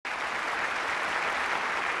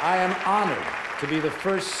I am honored to be the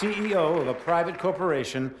first CEO of a private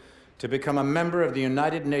corporation to become a member of the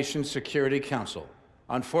United Nations Security Council.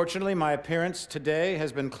 Unfortunately, my appearance today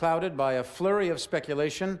has been clouded by a flurry of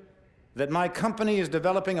speculation that my company is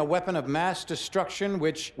developing a weapon of mass destruction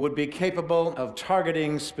which would be capable of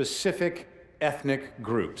targeting specific ethnic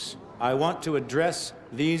groups. I want to address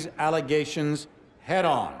these allegations head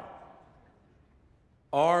on.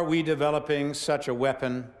 Are we developing such a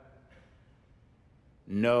weapon?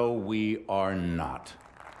 No, we are not.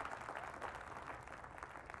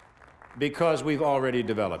 Because we've already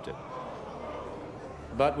developed it.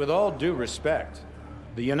 But with all due respect,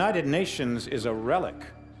 the United Nations is a relic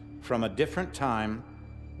from a different time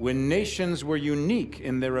when nations were unique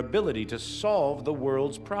in their ability to solve the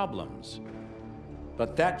world's problems.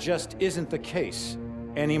 But that just isn't the case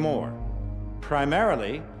anymore.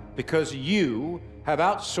 Primarily because you have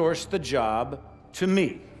outsourced the job to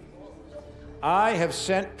me. I have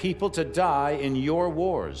sent people to die in your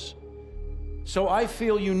wars. So I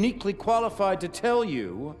feel uniquely qualified to tell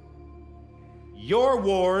you, your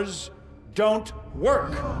wars don't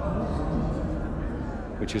work.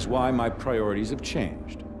 Which is why my priorities have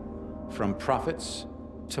changed from profits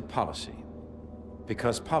to policy.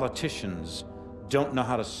 Because politicians don't know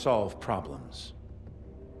how to solve problems,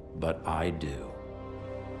 but I do.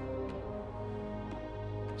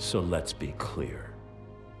 So let's be clear.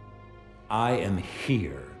 I am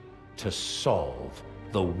here to solve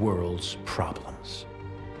the world's problems.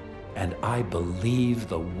 And I believe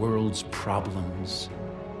the world's problems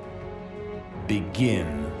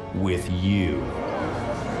begin with you.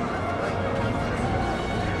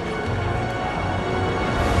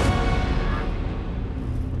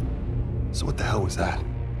 So what the hell was that?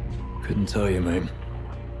 Couldn't tell you, mate.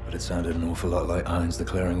 But it sounded an awful lot like Irons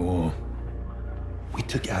declaring war. We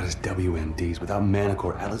took out his WMDs without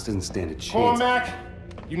Manticore. Atlas didn't stand a chance. Come on, Mac.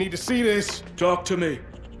 You need to see this. Talk to me.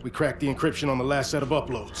 We cracked the encryption on the last set of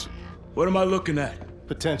uploads. What am I looking at?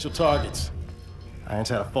 Potential targets. Irons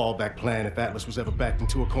had a fallback plan if Atlas was ever backed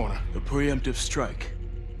into a corner. A preemptive strike.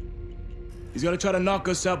 He's gonna try to knock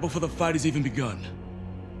us out before the fight has even begun.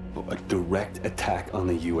 A direct attack on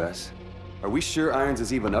the US? Are we sure Irons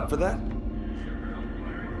is even up for that?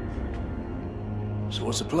 So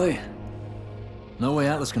what's the play? No way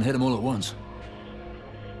Atlas can hit them all at once.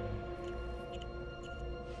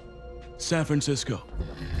 San Francisco.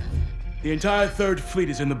 The entire Third Fleet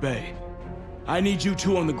is in the bay. I need you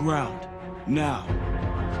two on the ground. Now.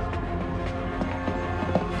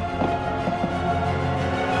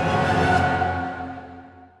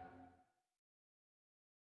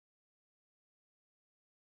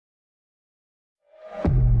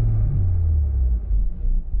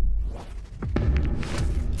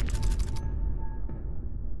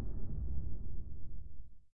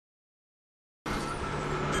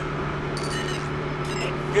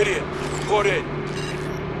 Get in. Report in.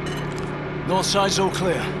 North side's all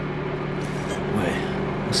clear. Wait,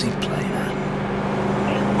 what's he playing at?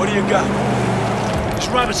 What do you got? It's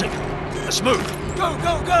rabbiting. Let's move. Go,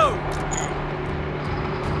 go, go!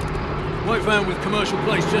 White van with commercial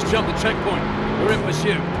plates just jumped the checkpoint. We're in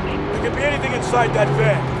pursuit. There could be anything inside that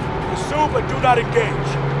van. Pursue, but do not engage.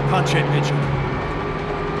 Punch it, Mitchell.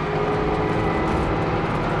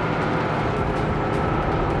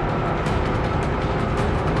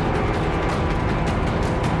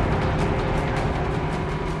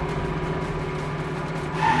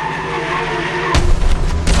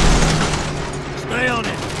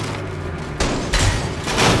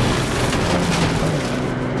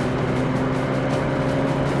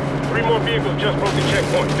 Vehicles just broke the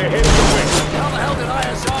checkpoint. They're headed your way. How the hell did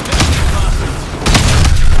ISR miss these bastards?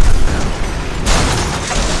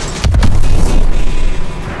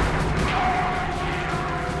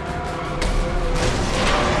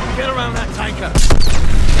 Get around that tanker.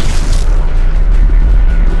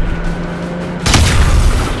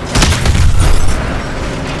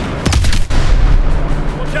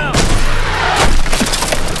 Watch out!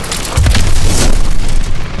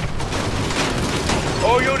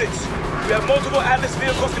 All units. We have multiple Atlas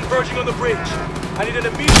vehicles converging on the bridge. I need an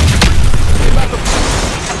immediate...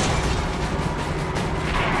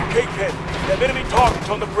 K-10, we have enemy targets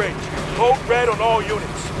on the bridge. Code red on all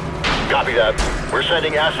units. Copy that. We're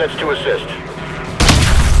sending assets to assist.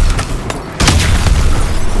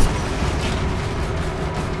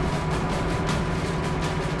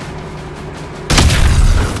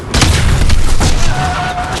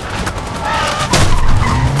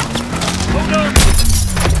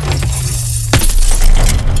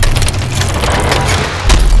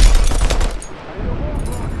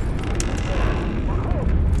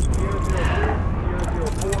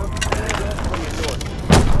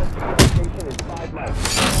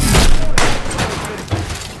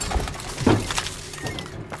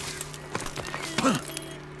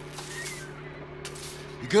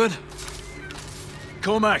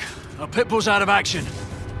 Cormac, our pit bull's out of action.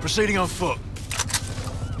 Proceeding on foot.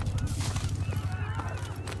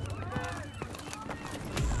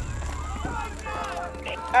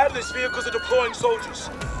 Atlas vehicles are deploying soldiers.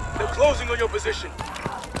 They're closing on your position.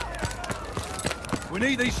 We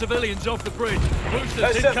need these civilians off the bridge.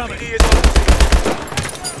 Boosters incoming. SFPD is on the scene.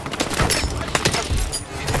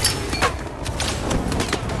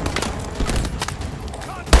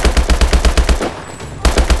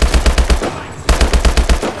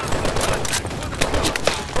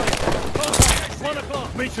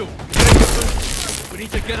 Mitchell, we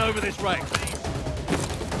need to get over this wreck.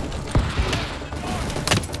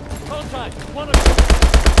 Contact, 1 o'clock.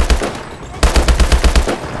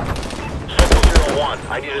 Central 01,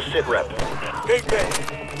 I need a sit rep. Big we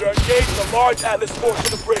are engaged in a large Atlas force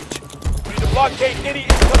on the bridge. We need to blockade any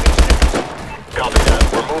incoming ships. Copy that.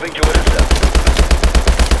 We're moving to intercept.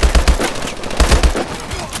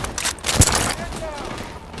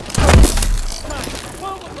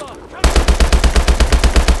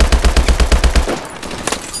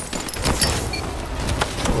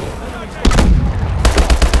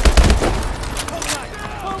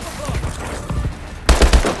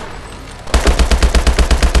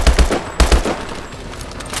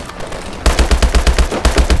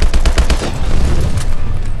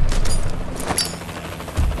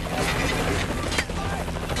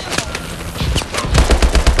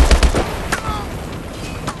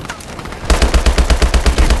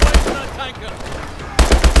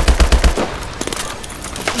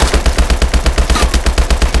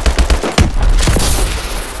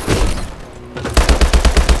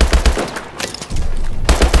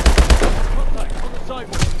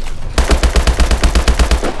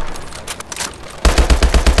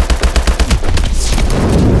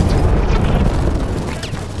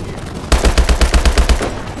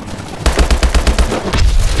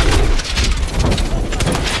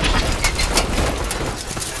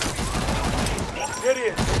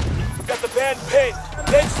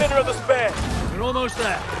 Dead center of the span. We're almost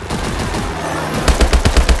there.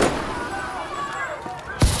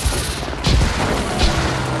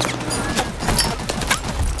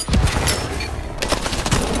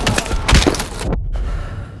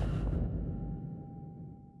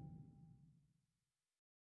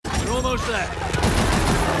 We're almost there.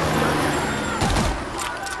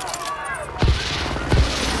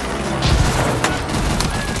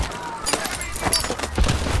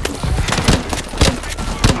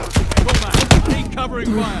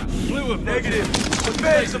 Covering fire. Blue of negative. The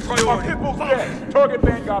band's a priority. Our pit bull's dead. Target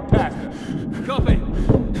band got past us. Copy.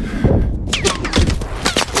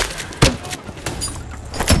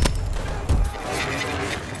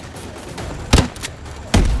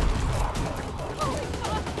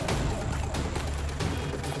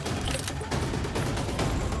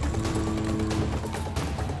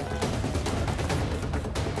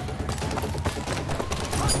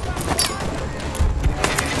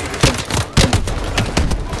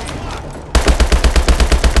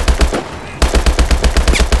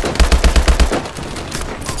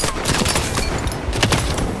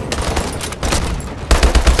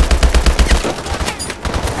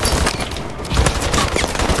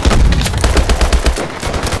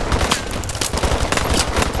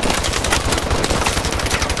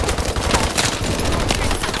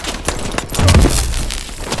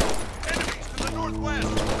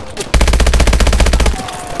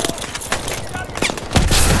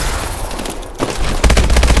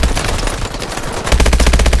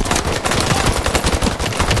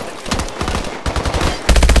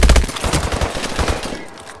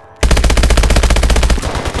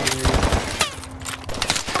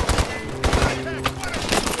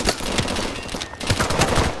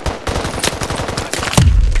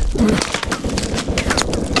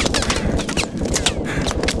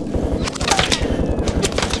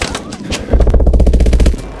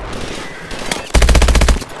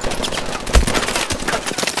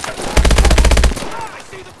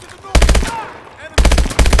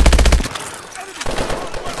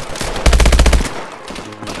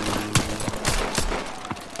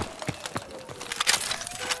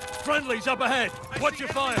 Friendly's up ahead. Watch your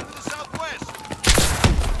fire. To the southwest.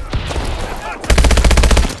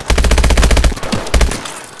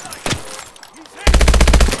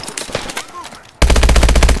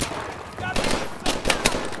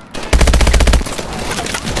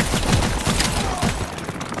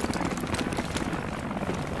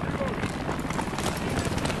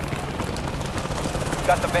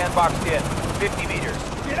 Got the van boxed in. 50 meters.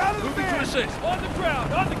 Get out of the Moving van! to assist. On the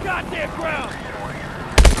ground! On the goddamn ground!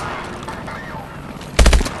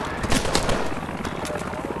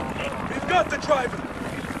 We've got the driver!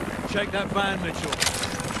 Check that van, Mitchell.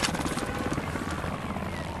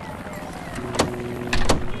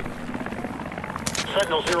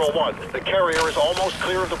 Sentinel 01, the carrier is almost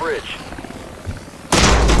clear of the bridge.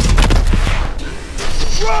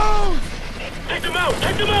 Drone! Take them out!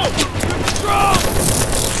 Take them out! Drone!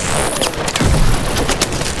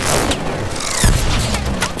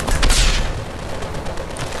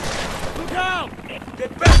 Look out!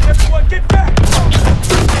 Get back, everyone! Get back!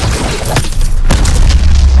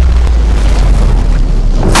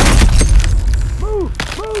 Move!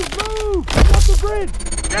 Move! Move! Get off the bridge!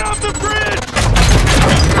 Get off the bridge!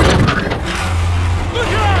 Look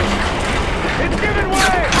out! It's giving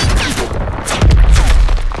way!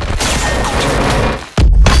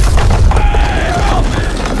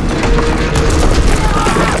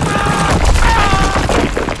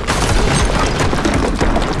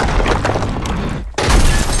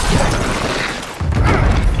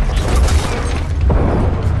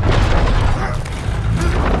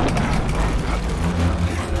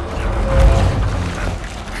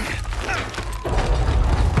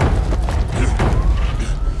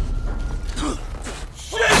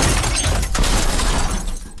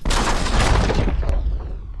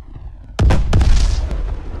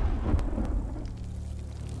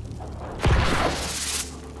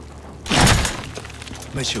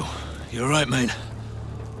 Mitchell, you alright, mate?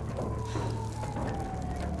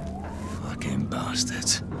 Fucking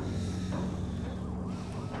bastards.